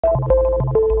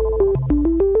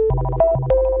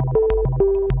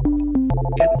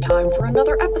time for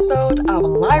another episode of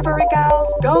Library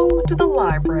Gals Go to the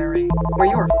Library, where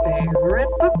your favorite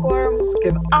bookworms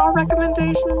give our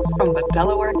recommendations from the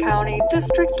Delaware County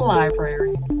District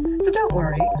Library. So don't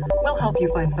worry, we'll help you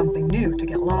find something new to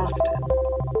get lost in.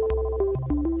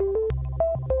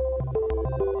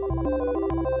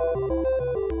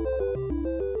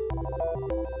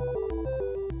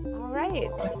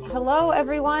 Hello,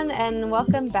 everyone, and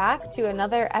welcome back to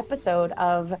another episode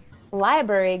of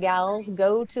Library Gals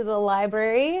Go to the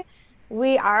Library.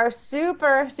 We are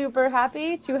super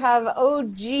happy to have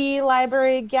OG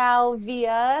Library Gal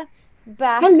Via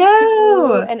back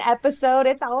to an episode.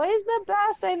 It's always the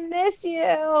best. I miss you.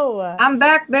 I'm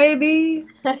back, baby.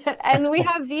 And we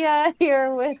have Via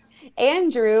here with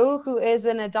Andrew, who is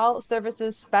an adult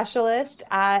services specialist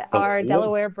at our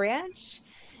Delaware branch.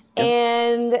 Yep.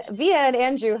 And Via and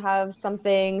Andrew have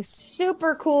something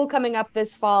super cool coming up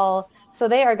this fall. So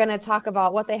they are going to talk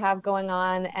about what they have going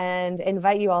on and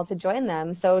invite you all to join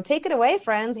them. So take it away,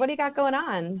 friends. What do you got going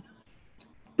on?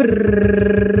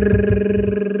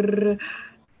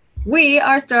 We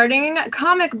are starting a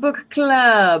comic book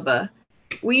club.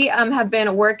 We have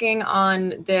been working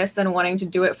on this and wanting to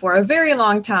do it for a very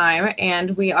long time,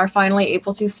 and we are finally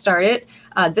able to start it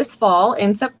this fall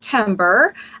in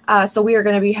September. So we are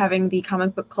going to be having the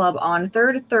comic book club on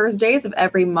third Thursdays of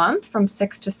every month from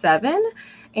 6 to 7.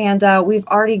 And we've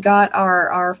already got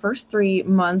our first 3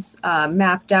 months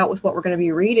mapped out with what we're going to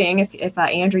be reading. If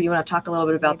Andrew, you want to talk a little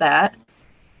bit about that?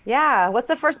 Yeah. What's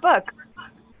the first book?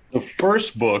 The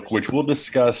first book, which we'll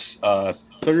discuss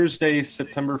Thursday,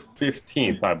 September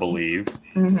 15th, I believe,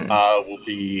 will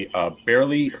be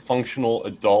Barely Functional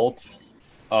Adult.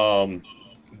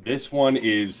 This one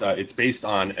is, it's based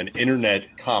on an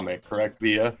internet comic, correct,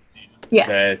 Via? Yes.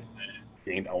 That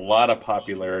gained a lot of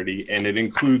popularity, and it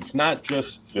includes not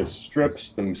just the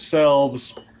strips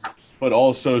themselves, but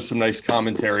also some nice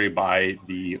commentary by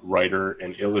the writer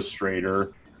and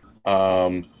illustrator.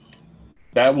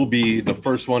 That will be the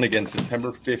first one again, September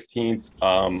 15th.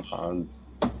 On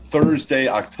Thursday,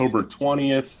 October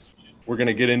 20th, we're going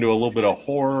to get into a little bit of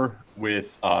horror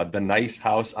with The Nice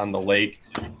House on the Lake.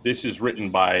 This is written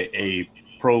by a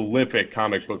prolific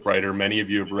comic book writer. Many of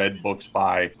you have read books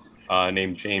by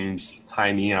named James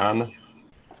Tynion.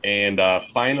 And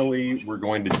finally, we're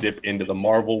going to dip into the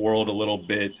Marvel world a little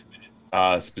bit.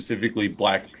 Specifically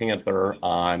Black Panther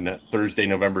on Thursday,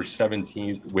 November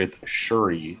 17th with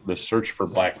Shuri, The Search for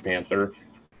Black Panther.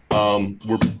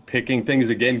 We're picking things,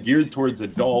 again, geared towards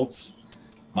adults,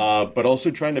 but also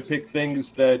trying to pick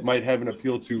things that might have an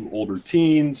appeal to older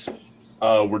teens.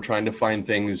 We're trying to find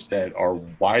things that are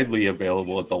widely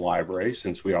available at the library,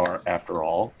 since we are, after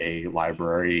all, a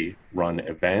library-run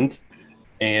event.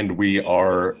 And we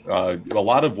are, a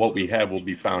lot of what we have will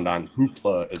be found on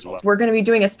Hoopla as well. We're going to be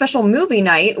doing a special movie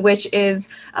night, which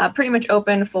is pretty much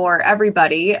open for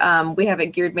everybody. We have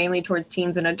it geared mainly towards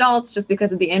teens and adults just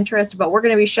because of the interest, but we're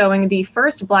going to be showing the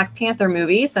first Black Panther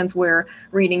movie, since we're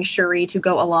reading Shuri to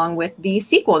go along with the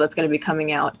sequel that's going to be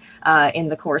coming out in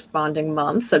the corresponding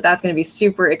month. So that's going to be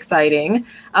super exciting.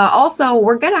 Also,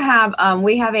 we're going to have,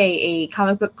 we have a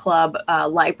comic book club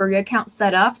library account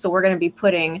set up. So we're going to be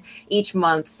putting each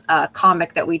month's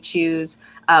comic that we choose.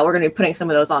 We're going to be putting some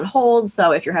of those on hold.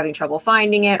 So if you're having trouble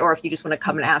finding it, or if you just want to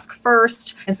come and ask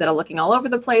first, instead of looking all over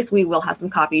the place, we will have some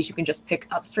copies you can just pick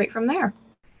up straight from there.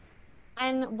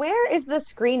 And where is the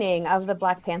screening of the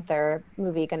Black Panther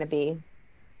movie going to be?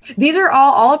 These are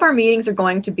all of our meetings are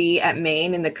going to be at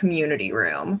Main in the community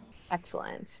room.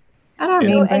 Excellent. At our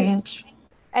Main branch.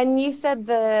 And you said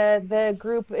the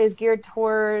group is geared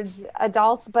towards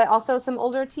adults, but also some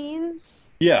older teens?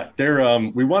 Yeah,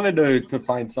 we wanted to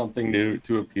find something new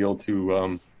to appeal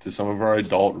to some of our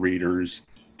adult readers.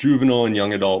 Juvenile and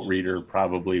young adult reader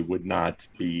probably would not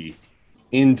be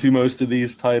into most of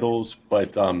these titles,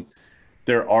 but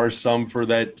there are some for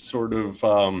that sort of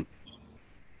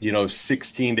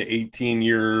 16 to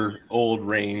 18-year-old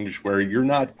range where you're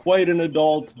not quite an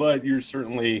adult, but you're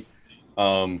certainly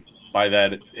by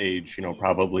that age,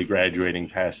 probably graduating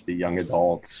past the young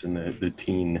adults and the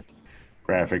teen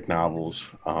graphic novels.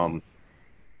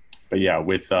 But yeah,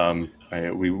 with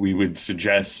we would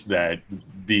suggest that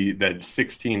that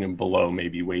 16 and below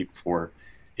maybe wait for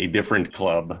a different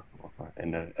club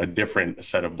and a different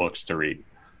set of books to read.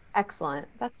 Excellent.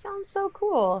 That sounds so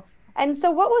cool. And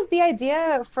so what was the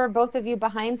idea for both of you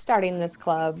behind starting this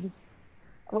club?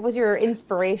 What was your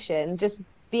inspiration? Just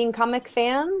being comic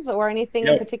fans or anything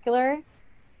in particular?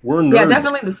 We're nerds. Yeah,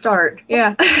 definitely the start.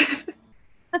 Yeah.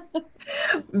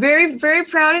 Very, very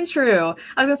proud and true.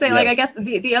 I was gonna say, like, I guess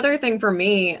the other thing for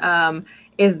me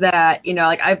is that, you know,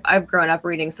 like I've grown up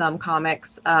reading some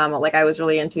comics. Like I was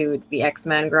really into the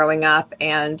X-Men growing up,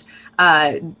 and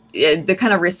the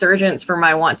kind of resurgence for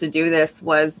my want to do this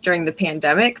was during the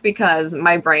pandemic because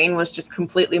my brain was just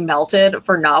completely melted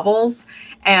for novels.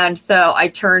 And so I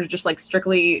turned just like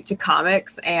strictly to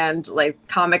comics, and like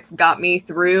comics got me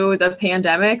through the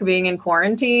pandemic being in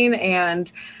quarantine.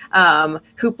 And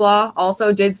Hoopla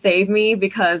also did save me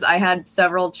because I had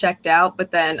several checked out, but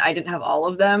then I didn't have all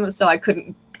of them. So I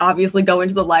couldn't obviously go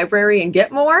into the library and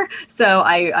get more. So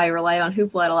I relied on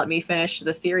Hoopla to let me finish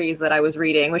the series that I was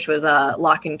reading, which was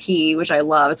Lock and Key, which I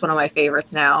love. It's one of my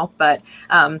favorites now. But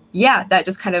yeah, that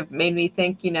just kind of made me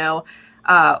think, you know,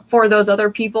 for those other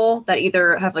people that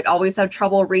either have like always had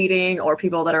trouble reading, or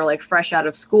people that are like fresh out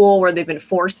of school where they've been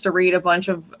forced to read a bunch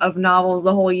of novels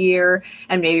the whole year,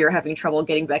 and maybe you're having trouble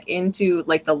getting back into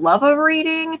like the love of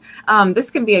reading, this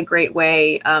can be a great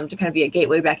way to kind of be a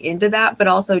gateway back into that. But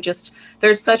also just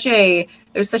there's such a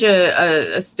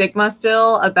stigma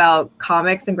still about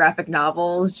comics and graphic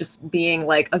novels just being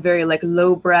like a very like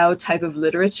lowbrow type of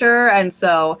literature. And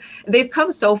so they've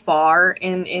come so far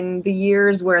in the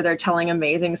years where they're telling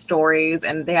amazing stories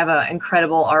and they have an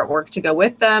incredible artwork to go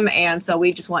with them. And so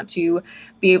we just want to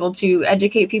be able to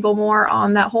educate people more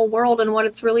on that whole world and what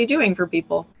it's really doing for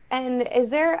people. And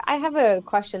I have a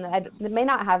question that may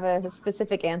not have a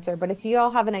specific answer, but if you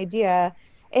all have an idea,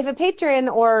 if a patron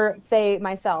or say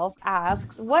myself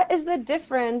asks, what is the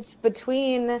difference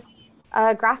between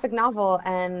a graphic novel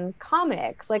and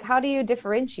comics? Like, how do you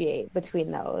differentiate between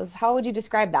those? How would you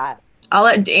describe that? I'll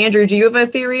let Andrew, do you have a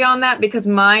theory on that? Because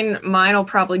mine will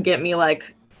probably get me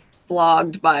like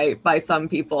flogged by some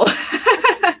people.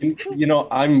 You know,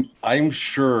 I'm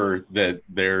sure that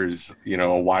there's, you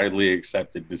know, a widely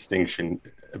accepted distinction.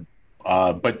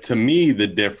 But to me, the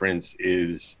difference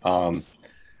is a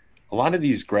lot of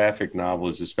these graphic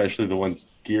novels, especially the ones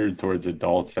geared towards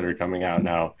adults that are coming out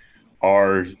now,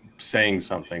 are saying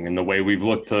something. And the way we've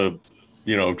looked to,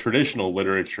 you know, traditional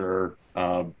literature,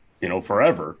 you know,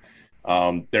 forever,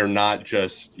 they're not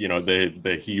just, you know,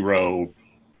 the hero,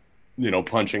 you know,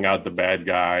 punching out the bad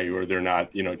guy, or they're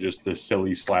not, you know, just the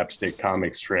silly slapstick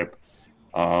comic strip.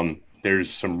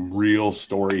 There's some real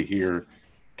story here,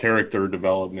 character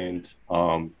development,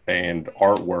 and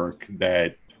artwork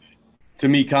that, to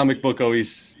me, comic book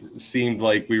always seemed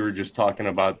like we were just talking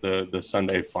about the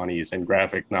Sunday funnies, and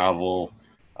graphic novel,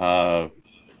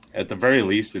 at the very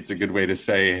least, it's a good way to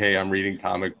say, hey, I'm reading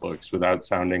comic books without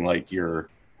sounding like you're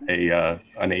an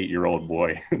 8-year-old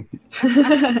boy.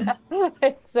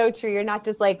 It's so true. You're not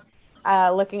just like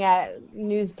looking at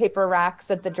newspaper racks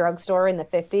at the drugstore in the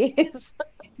 50s.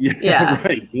 Yeah.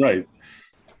 Right.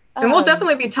 And we'll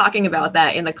definitely be talking about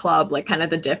that in the club, like kind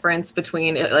of the difference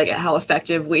between like how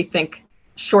effective we think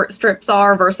short strips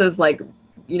are versus like,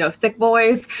 you know, thick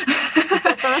boys.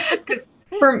 Because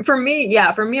for me,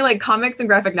 like comics and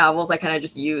graphic novels, I kind of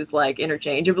just use like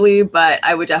interchangeably, but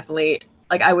I would definitely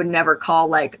like, I would never call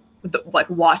like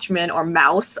Watchmen or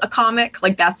Mouse a comic.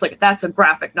 Like that's a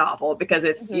graphic novel because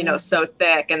it's, you know, so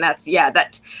thick. And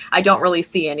that I don't really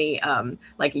see any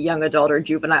like young adult or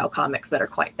juvenile comics that are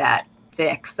quite that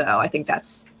thick. So I think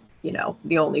that's, you know,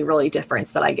 the only really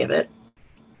difference that I give it.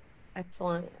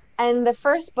 Excellent. And the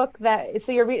first book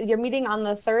so you're meeting on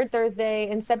the third Thursday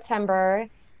in September.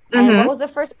 And what was the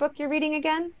first book you're reading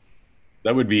again?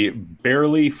 That would be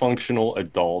Barely Functional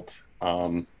Adult.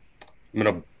 I'm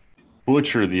going to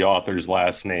butcher the author's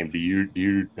last name. Do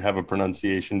you have a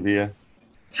pronunciation, Via?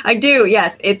 I do,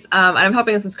 yes. It's and I'm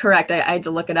hoping this is correct. I had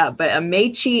to look it up, but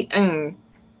Meichi Ng.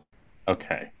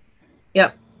 Okay.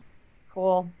 Yep.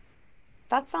 Cool.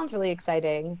 That sounds really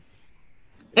exciting.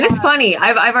 And it's funny.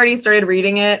 I've already started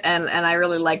reading it, and I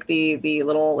really like the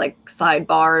little like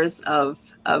sidebars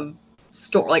of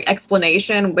story, like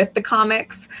explanation with the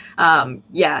comics.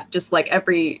 Yeah, just like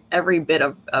every bit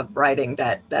of writing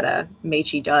that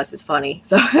Meichi does is funny.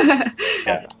 So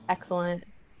yeah. Excellent.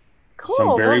 Cool.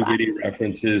 Some very witty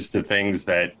references to things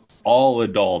that all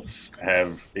adults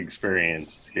have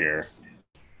experienced here.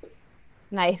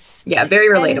 Nice. Yeah, very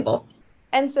relatable.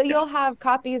 And so you'll have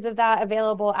copies of that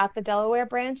available at the Delaware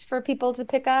branch for people to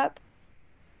pick up?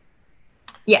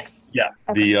 Yes. Yeah.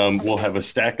 Okay. We'll have a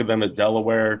stack of them at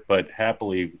Delaware, but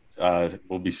happily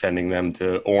we'll be sending them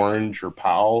to Orange or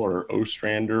Powell or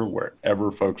Ostrander,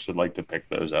 wherever folks would like to pick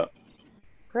those up.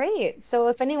 Great. So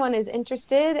if anyone is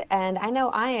interested, and I know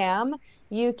I am,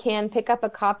 you can pick up a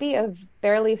copy of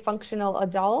Barely Functional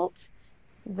Adult,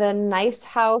 The Nice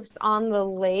House on the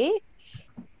Lake.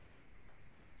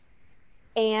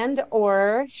 and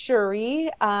or Shuri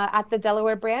at the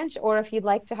Delaware branch, or if you'd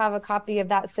like to have a copy of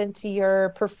that sent to your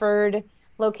preferred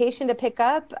location to pick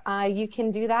up, you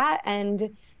can do that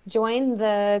and join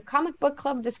the comic book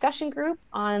club discussion group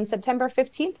on September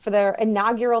 15th for their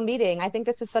inaugural meeting. I think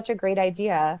this is such a great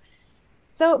idea.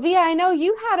 So, Via, I know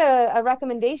you had a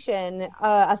recommendation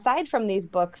aside from these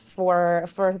books for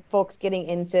folks getting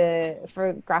into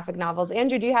for graphic novels.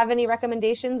 Andrew, do you have any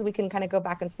recommendations? We can kind of go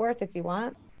back and forth if you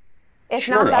want. If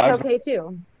not, Sure. that's okay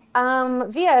too.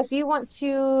 Via, if you want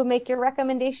to make your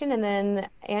recommendation, and then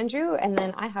Andrew, and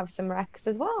then I have some recs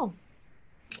as well.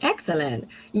 Excellent.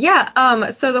 Yeah.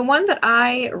 So the one that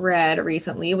I read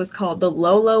recently was called The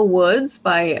Low Woods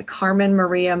by Carmen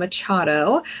Maria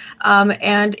Machado.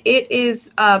 And it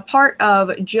is part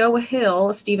of Joe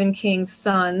Hill, Stephen King's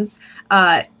son's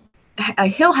a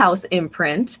Hill House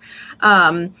imprint.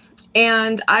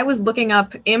 And I was looking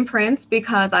up imprints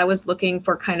because I was looking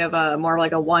for kind of a more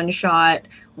like a one-shot,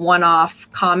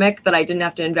 one-off comic that I didn't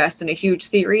have to invest in a huge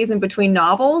series in between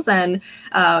novels. And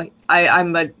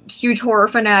I'm a huge horror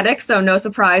fanatic, so no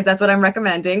surprise, that's what I'm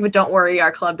recommending. But don't worry,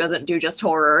 our club doesn't do just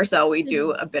horror, so we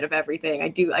do a bit of everything. I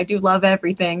do love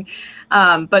everything.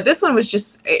 But this one was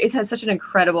just, it has such an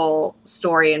incredible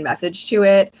story and message to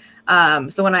it.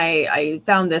 So when I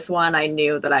found this one, I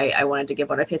knew that I wanted to give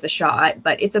one of his a shot.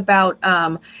 But it's about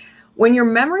when your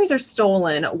memories are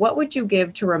stolen, what would you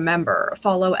give to remember?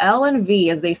 Follow L and V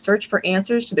as they search for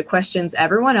answers to the questions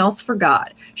everyone else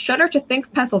forgot. Shudder to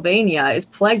think Pennsylvania is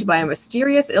plagued by a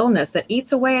mysterious illness that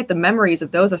eats away at the memories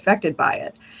of those affected by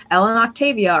it. Elle and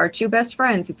Octavia are two best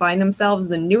friends who find themselves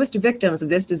the newest victims of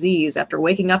this disease after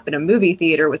waking up in a movie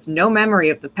theater with no memory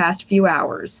of the past few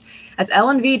hours. As Elle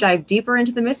and V dive deeper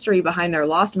into the mystery behind their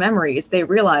lost memories, they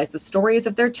realize the stories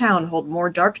of their town hold more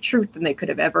dark truth than they could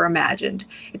have ever imagined.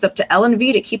 It's up to Elle and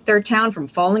V to keep their town from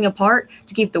falling apart,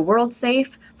 to keep the world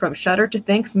safe from Shudder to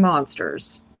Think's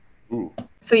monsters. Ooh.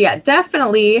 So yeah,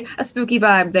 definitely a spooky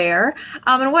vibe there.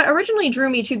 And what originally drew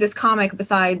me to this comic,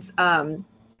 besides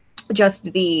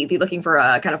just the looking for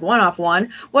a kind of one-off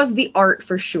one, was the art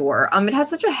for sure. It has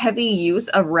such a heavy use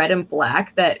of red and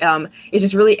black that is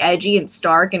just really edgy and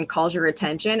stark and calls your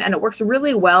attention, and it works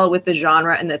really well with the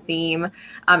genre and the theme,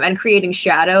 and creating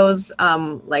shadows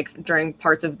like during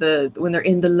parts of when they're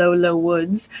in the low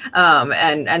woods,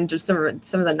 and just some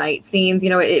of the night scenes.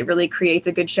 It really creates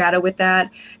a good shadow with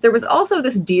that. There was also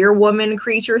this deer woman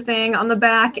creature thing on the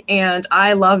back, and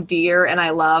I love deer and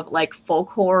I love like folk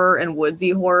horror and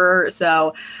woodsy horror.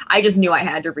 So I just knew I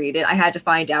had to read it. I had to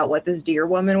find out what this deer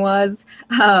woman was.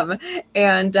 So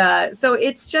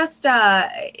it's just,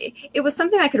 it was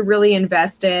something I could really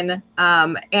invest in.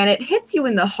 And it hits you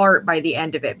in the heart by the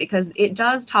end of it, because it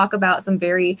does talk about some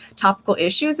very topical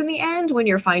issues in the end when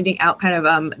you're finding out kind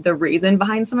of the reason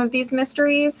behind some of these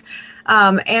mysteries.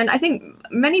 And I think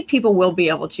many people will be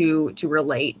able to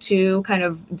relate to kind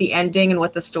of the ending and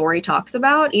what the story talks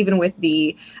about, even with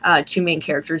the two main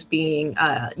characters being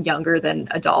younger than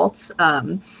adults.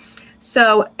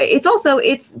 So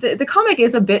the comic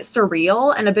is a bit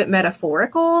surreal and a bit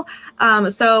metaphorical.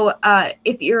 So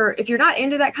if you're not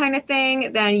into that kind of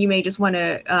thing, then you may just want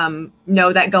to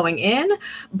know that going in.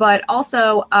 But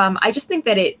also, I just think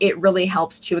that it really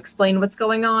helps to explain what's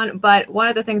going on. But one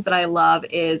of the things that I love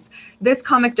is this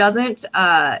comic doesn't,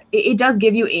 it does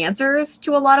give you answers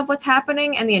to a lot of what's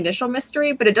happening and the initial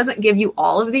mystery, but it doesn't give you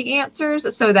all of the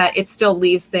answers, so that it still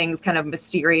leaves things kind of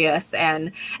mysterious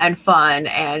and fun,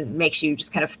 and makes you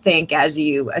just kind of think as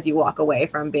you walk away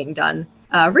from being done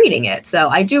reading it. So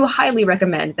I do highly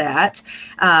recommend that.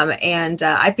 And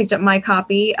I picked up my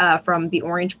copy from the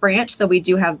Orange Branch. So we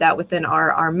do have that within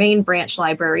our main branch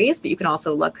libraries, but you can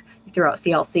also look throughout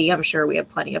CLC. I'm sure we have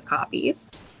plenty of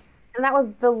copies. And that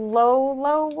was The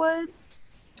Low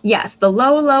Woods? Yes, The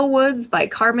Low Woods by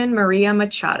Carmen Maria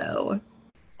Machado.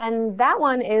 And that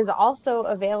one is also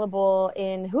available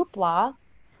in Hoopla.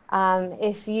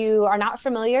 If you are not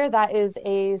familiar, that is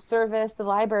a service the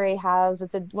library has.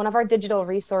 It's one of our digital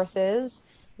resources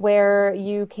where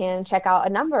you can check out a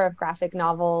number of graphic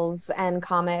novels and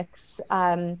comics.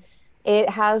 It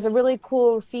has a really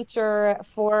cool feature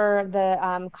for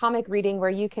the comic reading where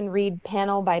you can read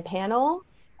panel by panel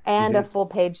and a full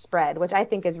page spread, which I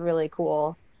think is really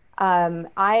cool.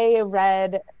 I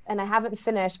read, and I haven't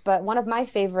finished, but one of my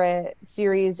favorite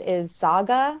series is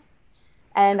Saga.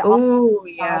 And all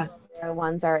the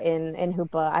ones are in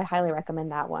Hoopla. I highly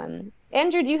recommend that one.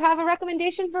 Andrew, do you have a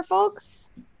recommendation for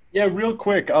folks? Yeah, real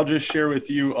quick, I'll just share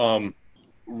with you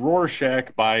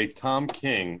Rorschach by Tom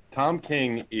King. Tom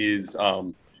King is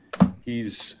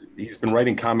he's been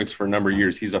writing comics for a number of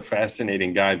years. He's a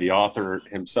fascinating guy. The author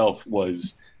himself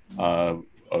was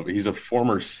he's a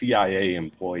former CIA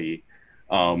employee.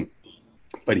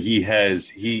 But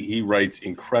he writes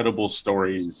incredible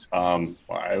stories.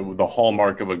 The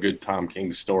hallmark of a good Tom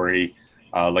King story,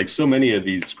 like so many of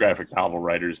these graphic novel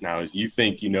writers now, is you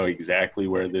think you know exactly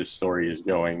where this story is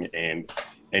going, and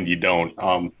you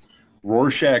don't.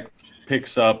 Rorschach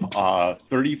picks up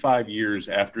 35 years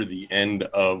after the end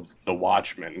of The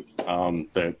Watchmen,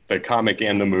 the comic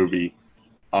and the movie.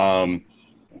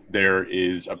 There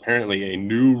is apparently a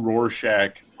new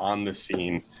Rorschach on the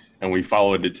scene, and we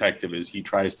follow a detective as he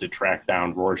tries to track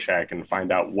down Rorschach and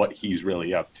find out what he's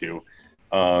really up to.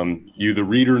 You, the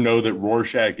reader, know that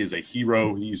Rorschach is a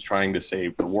hero. He's trying to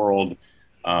save the world,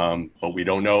 but we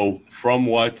don't know from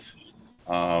what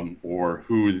or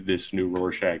who this new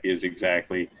Rorschach is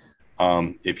exactly.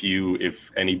 If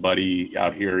anybody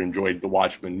out here enjoyed the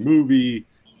Watchmen movie,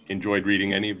 enjoyed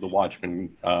reading any of the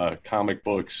Watchmen comic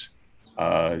books,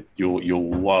 you'll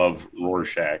love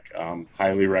Rorschach.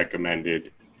 Highly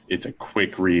recommended. It's a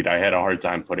quick read. I had a hard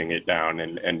time putting it down,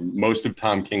 and most of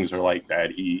Tom King's are like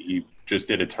that. He just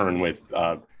did a turn with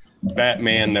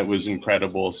Batman that was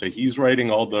incredible. So he's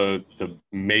writing all the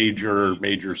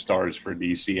major stars for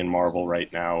DC and Marvel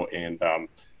right now, and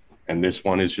this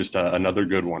one is just another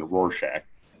good one, Rorschach.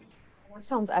 That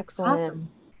sounds excellent. Awesome.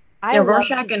 Yeah,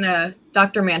 Rorschach and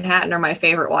Dr. Manhattan are my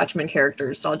favorite Watchmen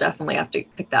characters, so I'll definitely have to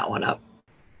pick that one up.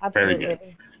 Absolutely. Very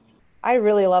good. I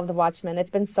really love The Watchmen. It's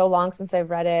been so long since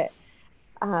I've read it.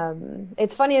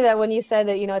 It's funny that when you said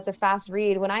that, it's a fast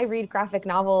read, when I read graphic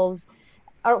novels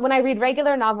or when I read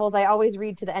regular novels, I always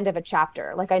read to the end of a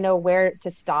chapter. Like I know where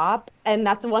to stop. And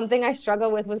that's one thing I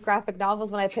struggle with graphic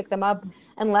novels when I pick them up.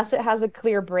 Unless it has a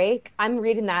clear break, I'm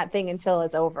reading that thing until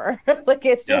it's over. Like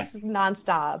it's just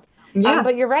nonstop. Yeah.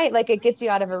 But you're right. Like it gets you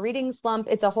out of a reading slump.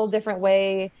 It's a whole different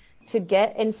way to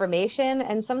get information.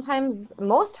 And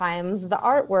most times, the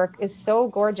artwork is so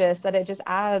gorgeous that it just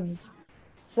adds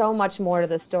so much more to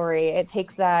the story. It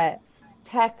takes that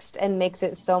text and makes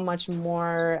it so much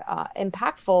more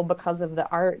impactful because of the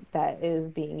art that is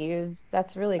being used.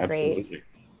 That's really great. Absolutely.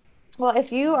 Well,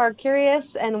 if you are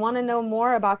curious and want to know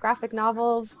more about graphic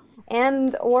novels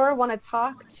and or want to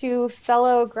talk to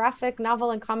fellow graphic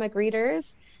novel and comic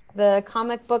readers, the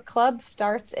comic book club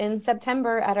starts in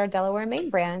September at our Delaware Main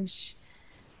Branch.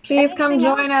 Please come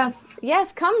join us.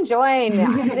 Yes, come join.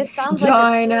 This sounds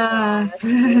join like us.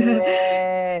 Do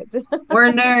it.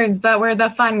 We're nerds, but we're the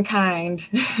fun kind.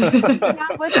 Hang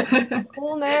out with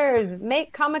cool nerds.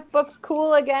 Make comic books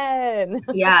cool again.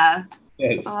 Yeah.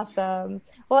 Yes. Awesome.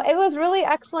 Well, it was really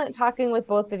excellent talking with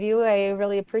both of you. I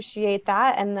really appreciate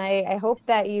that. And I hope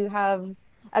that you have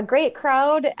a great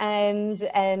crowd. And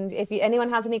if anyone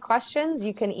has any questions,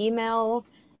 you can email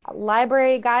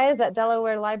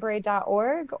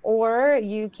libraryguys@delawarelibrary.org, or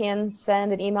you can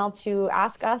send an email to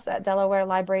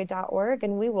askus@delawarelibrary.org,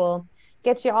 and we will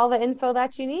get you all the info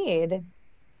that you need.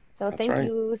 So thank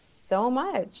you so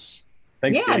much.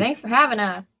 Thanks, Katy. Thanks for having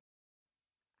us.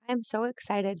 I'm so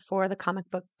excited for the comic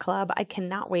book club. I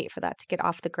cannot wait for that to get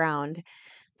off the ground.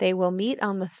 They will meet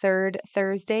on the third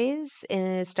Thursdays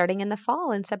starting in the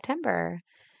fall in September.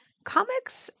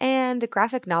 Comics and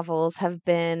graphic novels have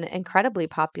been incredibly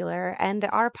popular and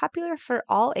are popular for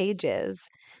all ages.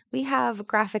 We have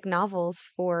graphic novels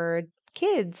for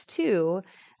kids too.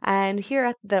 And here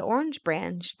at the Orange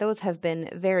Branch, those have been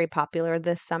very popular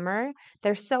this summer.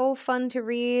 They're so fun to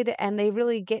read and they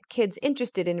really get kids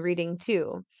interested in reading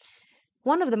too.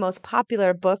 One of the most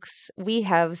popular books we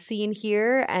have seen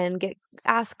here and get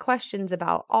asked questions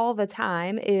about all the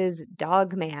time is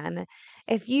Dog Man.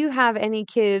 If you have any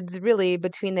kids really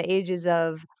between the ages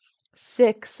of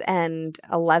 6 and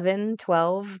 11,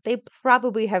 12, they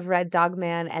probably have read Dog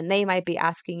Man and they might be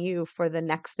asking you for the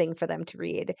next thing for them to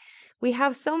read. We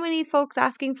have so many folks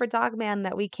asking for Dog Man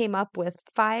that we came up with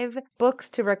 5 books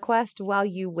to request while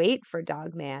you wait for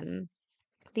Dog Man.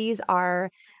 These are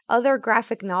other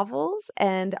graphic novels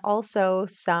and also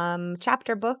some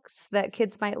chapter books that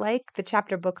kids might like. The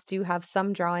chapter books do have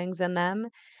some drawings in them,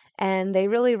 and they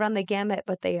really run the gamut,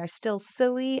 but they are still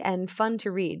silly and fun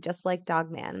to read, just like Dog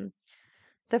Man.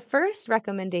 The first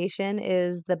recommendation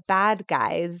is the Bad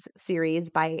Guys series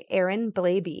by Aaron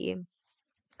Blaby.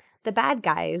 The bad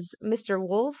guys, Mr.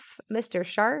 Wolf, Mr.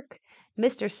 Shark,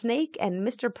 Mr. Snake, and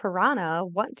Mr. Piranha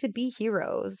want to be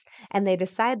heroes, and they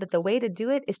decide that the way to do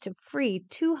it is to free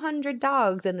 200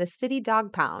 dogs in the city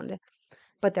dog pound.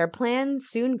 But their plan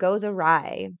soon goes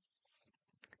awry.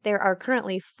 There are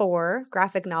currently 4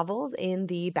 graphic novels in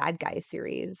the Bad Guys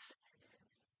series.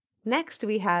 Next,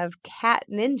 we have Cat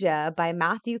Ninja by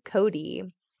Matthew Cody.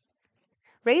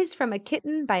 Raised from a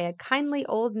kitten by a kindly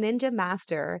old ninja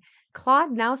master,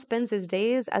 Claude now spends his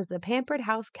days as the pampered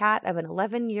house cat of an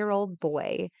 11-year-old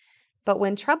boy. But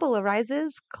when trouble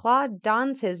arises, Claude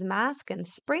dons his mask and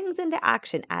springs into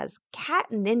action as Cat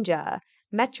Ninja,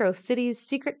 Metro City's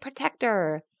secret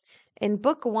protector. In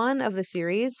book 1 of the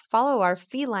series, follow our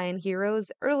feline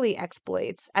hero's early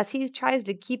exploits as he tries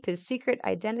to keep his secret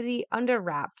identity under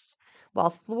wraps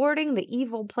while thwarting the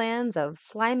evil plans of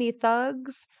slimy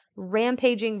thugs,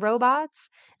 rampaging robots,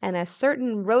 and a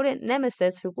certain rodent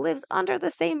nemesis who lives under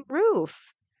the same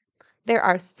roof. There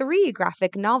are 3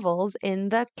 graphic novels in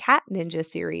the Cat Ninja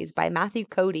series by Matthew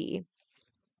Cody.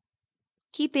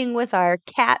 Keeping with our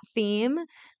cat theme,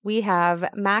 we have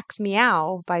Max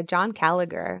Meow by John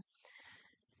Gallagher.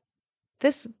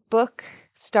 This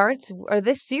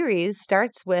series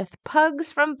starts with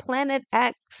Pugs from Planet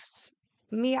X.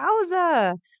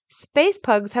 Meowza! Space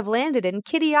pugs have landed in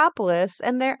Kittyopolis,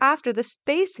 and they're after the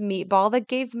space meatball that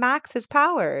gave Max his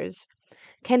powers.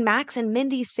 Can Max and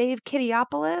Mindy save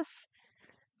Kittyopolis?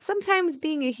 Sometimes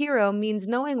being a hero means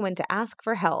knowing when to ask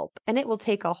for help, and it will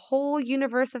take a whole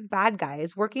universe of bad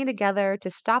guys working together to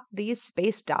stop these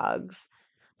space dogs.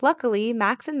 Luckily,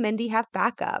 Max and Mindy have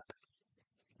backup.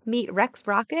 Meet Rex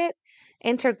Rocket,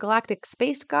 Intergalactic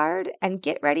Space Guard, and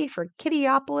get ready for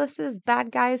Kittyopolis's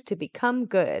bad guys to become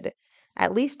good,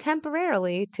 at least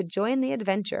temporarily, to join the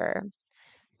adventure.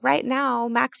 Right now,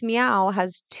 Max Meow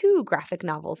has 2 graphic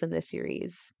novels in this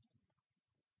series.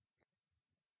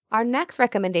 Our next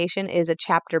recommendation is a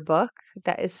chapter book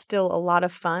that is still a lot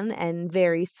of fun and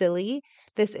very silly.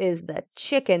 This is The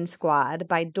Chicken Squad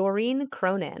by Doreen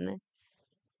Cronin.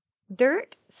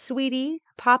 Dirt, Sweetie,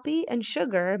 Poppy, and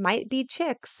Sugar might be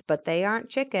chicks, but they aren't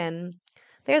chicken.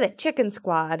 They're the Chicken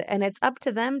Squad, and it's up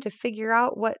to them to figure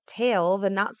out what tail the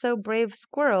not-so-brave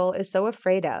squirrel is so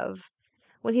afraid of.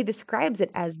 When he describes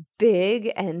it as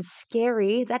big and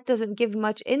scary, that doesn't give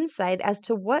much insight as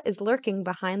to what is lurking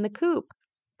behind the coop.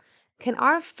 Can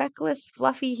our feckless,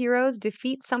 fluffy heroes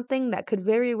defeat something that could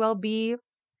very well be,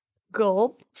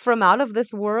 gulp, from out of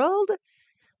this world?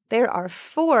 There are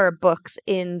 4 books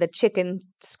in the Chicken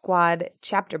Squad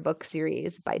chapter book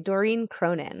series by Doreen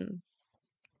Cronin.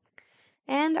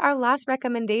 And our last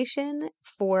recommendation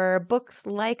for books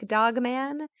like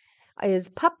Dogman is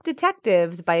Pup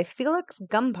Detectives by Felix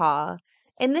Gumpaw.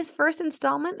 In this first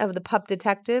installment of the Pup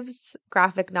Detectives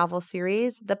graphic novel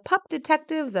series, the Pup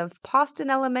Detectives of Poston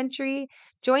Elementary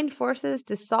join forces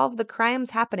to solve the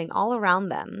crimes happening all around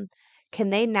them. Can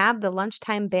they nab the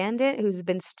lunchtime bandit who's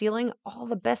been stealing all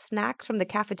the best snacks from the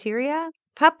cafeteria?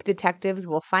 Pup Detectives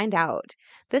will find out.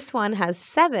 This one has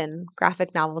 7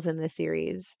 graphic novels in this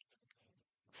series.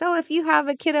 So if you have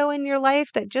a kiddo in your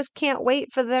life that just can't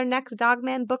wait for their next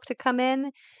Dogman book to come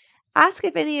in, ask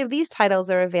if any of these titles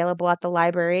are available at the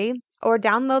library, or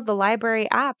download the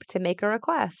library app to make a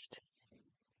request.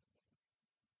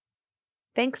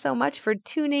 Thanks so much for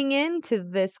tuning in to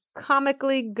this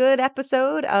comically good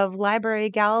episode of Library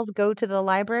Gals Go to the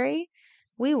Library.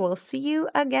 We will see you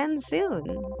again soon.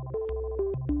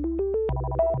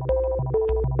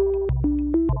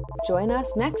 Join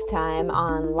us next time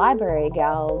on Library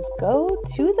Gals Go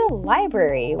to the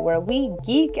Library, where we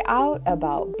geek out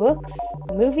about books,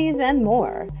 movies, and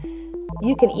more.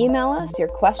 You can email us your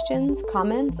questions,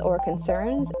 comments, or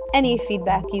concerns, any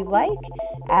feedback you like,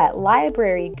 at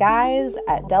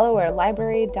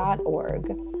libraryguys@delawarelibrary.org.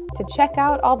 To check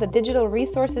out all the digital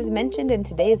resources mentioned in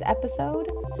today's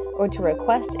episode, or to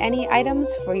request any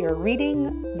items for your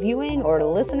reading, viewing, or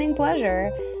listening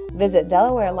pleasure, visit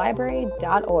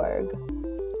delawarelibrary.org.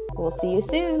 We'll see you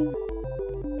soon.